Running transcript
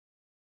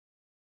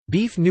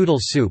Beef noodle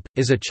soup,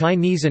 is a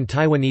Chinese and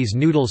Taiwanese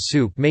noodle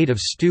soup made of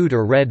stewed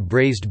or red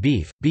braised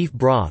beef, beef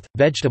broth,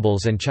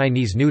 vegetables and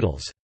Chinese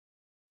noodles.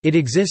 It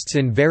exists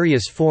in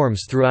various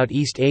forms throughout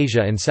East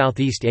Asia and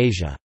Southeast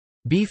Asia.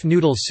 Beef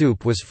noodle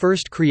soup was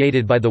first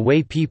created by the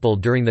Wei people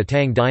during the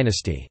Tang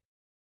dynasty.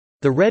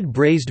 The red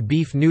braised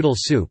beef noodle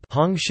soup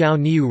Hong Xiao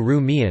Niu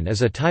Ru Mian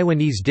is a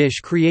Taiwanese dish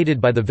created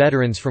by the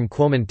veterans from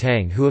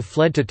Kuomintang who have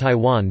fled to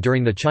Taiwan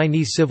during the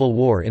Chinese Civil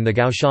War in the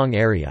Kaohsiung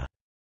area.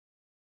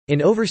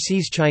 In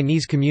overseas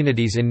Chinese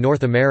communities in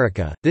North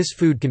America, this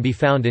food can be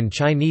found in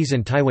Chinese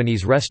and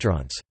Taiwanese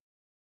restaurants.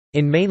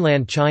 In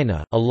mainland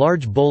China, a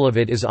large bowl of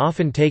it is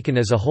often taken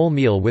as a whole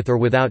meal with or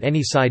without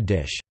any side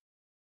dish.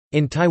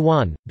 In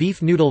Taiwan,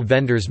 beef noodle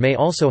vendors may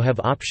also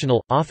have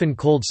optional, often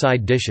cold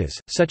side dishes,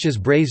 such as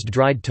braised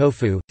dried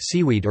tofu,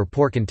 seaweed or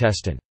pork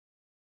intestine.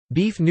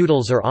 Beef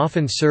noodles are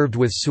often served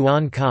with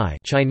suan kai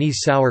Chinese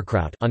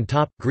sauerkraut on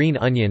top, green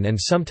onion and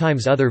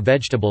sometimes other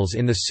vegetables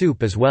in the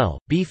soup as well.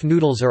 Beef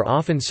noodles are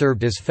often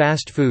served as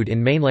fast food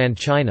in mainland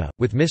China,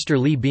 with Mr.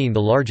 Li being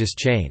the largest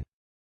chain.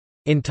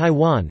 In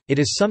Taiwan, it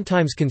is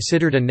sometimes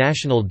considered a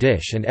national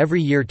dish and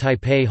every year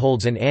Taipei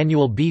holds an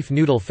annual beef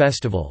noodle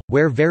festival,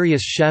 where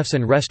various chefs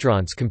and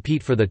restaurants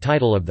compete for the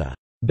title of the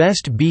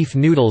best beef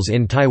noodles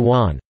in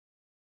Taiwan.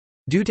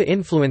 Due to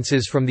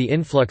influences from the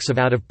influx of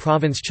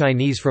out-of-province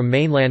Chinese from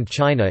mainland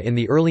China in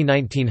the early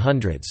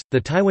 1900s,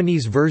 the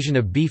Taiwanese version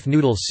of beef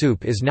noodle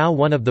soup is now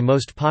one of the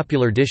most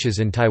popular dishes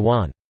in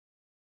Taiwan.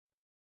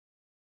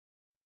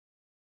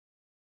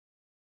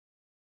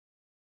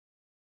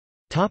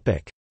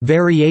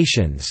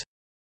 Variations.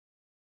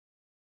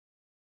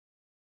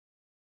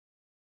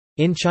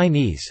 In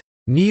Chinese,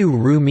 Niu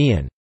Ru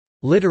Mian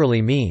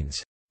literally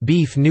means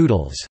beef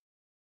noodles.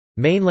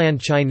 Mainland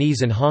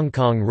Chinese and Hong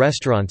Kong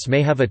restaurants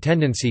may have a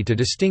tendency to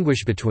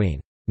distinguish between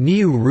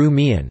Niu Ru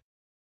Mian,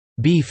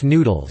 beef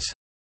noodles,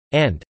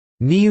 and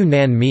Niu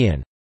Nan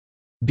Mian,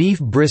 beef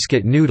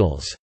brisket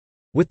noodles,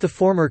 with the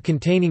former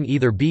containing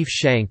either beef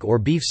shank or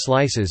beef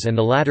slices and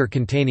the latter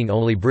containing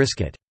only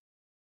brisket.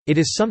 It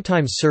is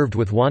sometimes served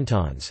with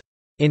wontons.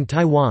 In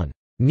Taiwan,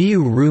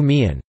 Niu Ru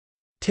Mian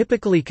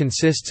typically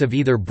consists of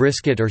either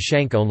brisket or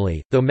shank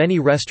only, though many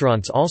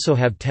restaurants also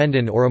have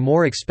tendon or a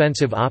more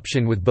expensive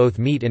option with both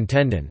meat and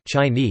tendon.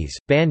 Chinese,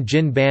 Ban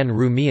Jin Ban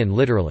Ru Mian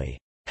literally,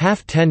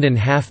 half tendon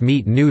half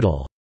meat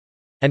noodle,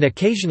 and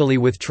occasionally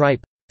with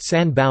tripe,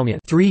 san baomian,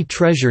 three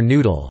treasure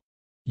noodle,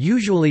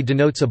 usually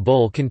denotes a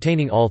bowl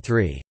containing all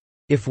three.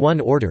 If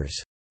one orders,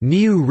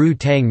 Niu Ru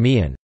Tang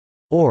Mian,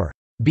 or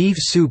beef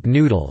soup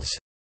noodles,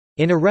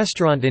 in a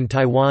restaurant in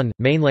Taiwan,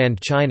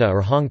 mainland China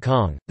or Hong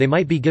Kong, they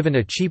might be given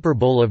a cheaper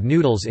bowl of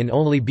noodles in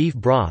only beef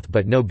broth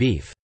but no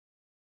beef.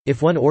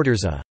 If one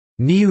orders a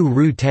Niu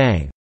Ru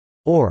Tang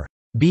or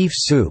beef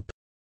soup,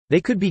 they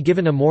could be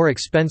given a more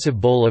expensive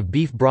bowl of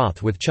beef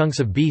broth with chunks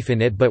of beef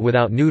in it but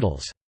without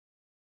noodles.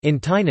 In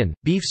Tainan,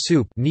 beef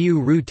soup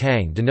Niu Ru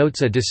Tang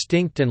denotes a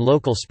distinct and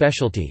local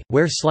specialty,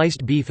 where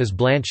sliced beef is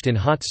blanched in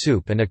hot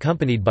soup and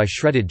accompanied by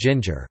shredded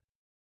ginger.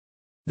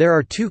 There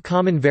are two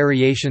common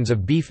variations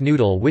of beef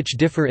noodle which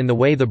differ in the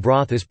way the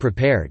broth is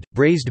prepared: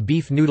 braised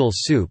beef noodle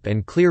soup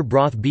and clear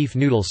broth beef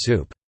noodle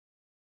soup.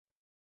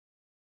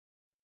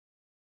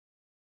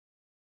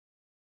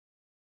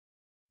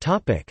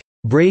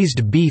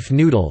 Braised beef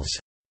noodles.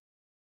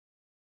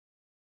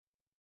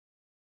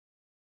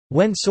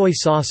 When soy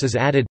sauce is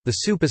added, the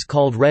soup is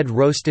called red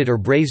roasted or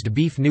braised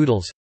beef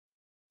noodles.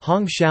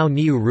 Hong Xiao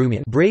Niu Ru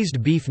Mian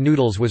braised beef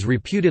noodles was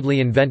reputedly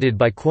invented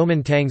by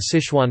Kuomintang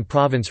Sichuan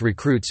province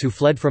recruits who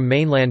fled from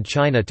mainland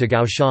China to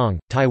Kaohsiung,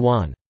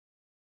 Taiwan.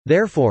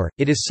 Therefore,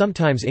 it is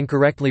sometimes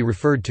incorrectly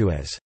referred to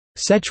as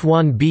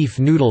Sichuan beef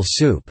noodle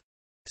soup.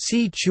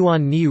 See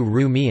Chuan Niu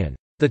Ru Mian.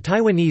 The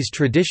Taiwanese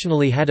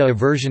traditionally had a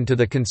aversion to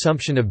the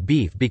consumption of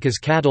beef because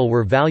cattle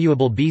were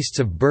valuable beasts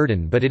of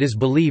burden, but it is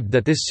believed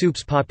that this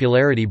soup's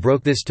popularity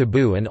broke this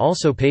taboo and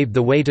also paved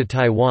the way to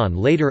Taiwan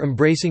later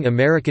embracing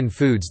American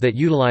foods that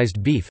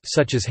utilized beef,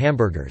 such as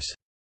hamburgers.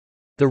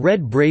 The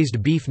red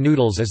braised beef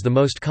noodles is the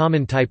most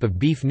common type of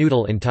beef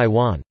noodle in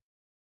Taiwan.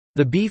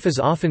 The beef is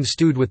often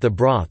stewed with the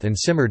broth and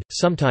simmered,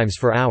 sometimes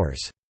for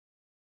hours.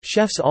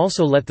 Chefs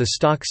also let the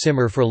stock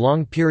simmer for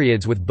long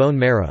periods with bone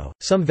marrow.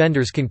 Some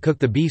vendors can cook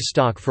the beef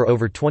stock for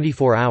over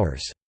 24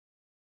 hours.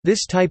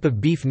 This type of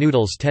beef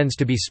noodles tends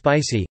to be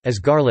spicy, as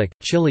garlic,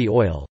 chili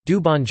oil,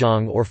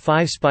 doubanjiang or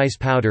 5-spice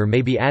powder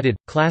may be added,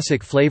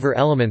 classic flavor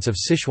elements of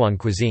Sichuan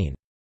cuisine.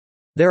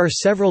 There are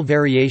several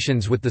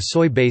variations with the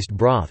soy-based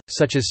broth,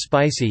 such as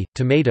spicy,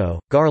 tomato,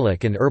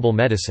 garlic and herbal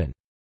medicine.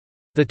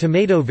 The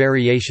tomato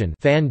variation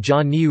Fan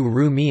Jia Niu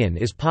Ru Mian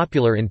is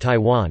popular in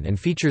Taiwan and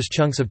features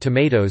chunks of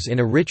tomatoes in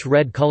a rich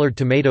red-colored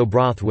tomato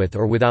broth with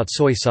or without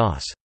soy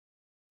sauce.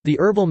 The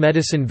herbal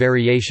medicine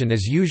variation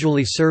is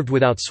usually served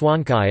without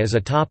suancai as a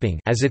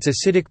topping, as its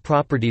acidic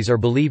properties are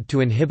believed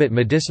to inhibit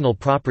medicinal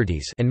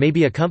properties, and may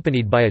be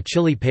accompanied by a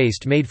chili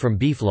paste made from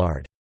beef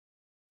lard.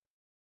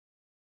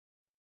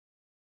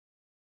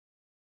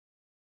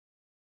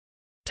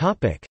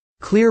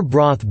 Clear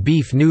broth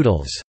beef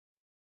noodles.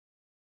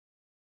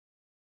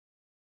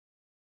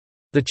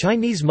 The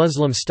Chinese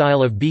Muslim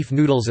style of beef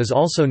noodles is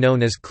also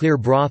known as clear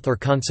broth or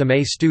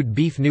consommé stewed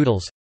beef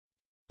noodles.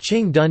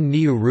 Qing dun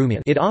niu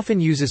rumian. It often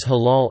uses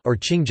halal or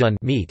qingjun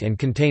meat and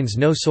contains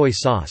no soy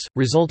sauce,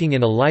 resulting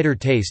in a lighter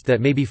taste that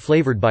may be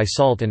flavored by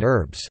salt and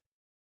herbs.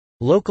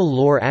 Local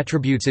lore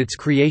attributes its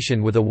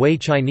creation with a Wei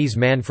Chinese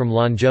man from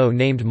Lanzhou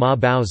named Ma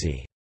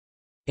Baozi.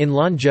 In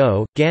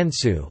Lanzhou,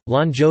 Gansu,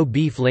 Lanzhou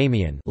beef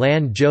lamian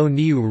Lanzhou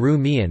niu ru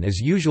mian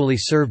is usually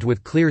served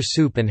with clear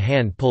soup and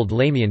hand-pulled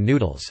lamian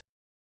noodles.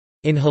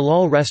 In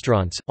halal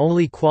restaurants,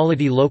 only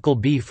quality local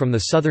beef from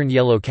the southern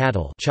yellow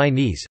cattle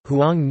Chinese,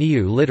 huang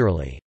niu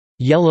literally,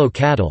 yellow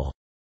cattle,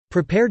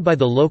 prepared by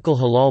the local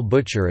halal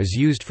butcher is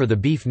used for the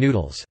beef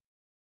noodles.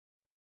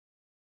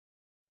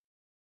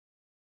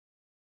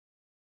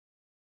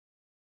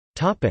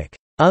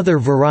 Other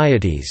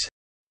varieties.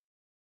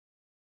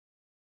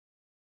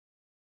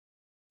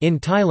 In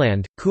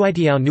Thailand,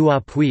 Kuaitiao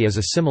Nua Pui is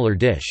a similar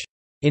dish.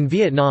 In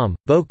Vietnam,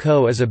 bo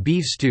ko is a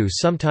beef stew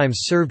sometimes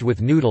served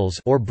with noodles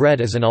or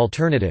bread as an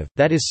alternative,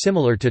 that is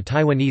similar to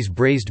Taiwanese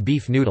braised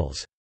beef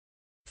noodles.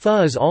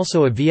 Pho is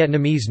also a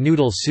Vietnamese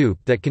noodle soup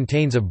that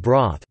contains of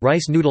broth,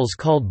 rice noodles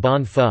called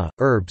bon pho,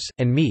 herbs,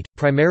 and meat,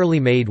 primarily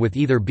made with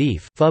either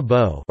beef pho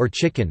bo or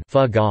chicken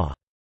pho ga.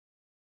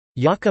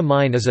 Yakka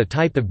mine is a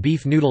type of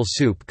beef noodle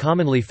soup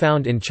commonly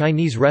found in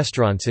Chinese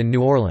restaurants in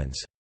New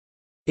Orleans.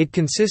 It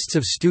consists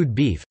of stewed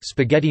beef,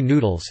 spaghetti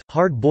noodles,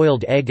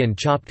 hard-boiled egg and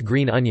chopped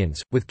green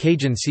onions, with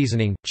Cajun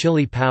seasoning,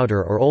 chili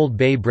powder or Old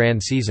Bay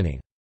brand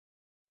seasoning.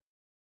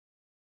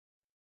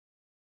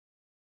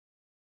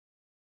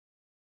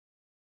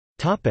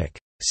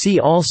 See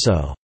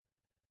also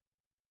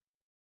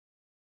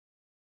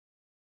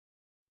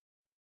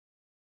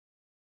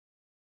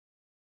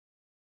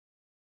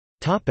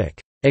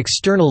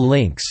External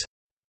links.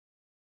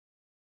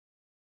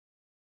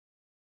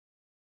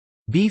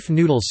 Beef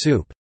noodle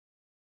soup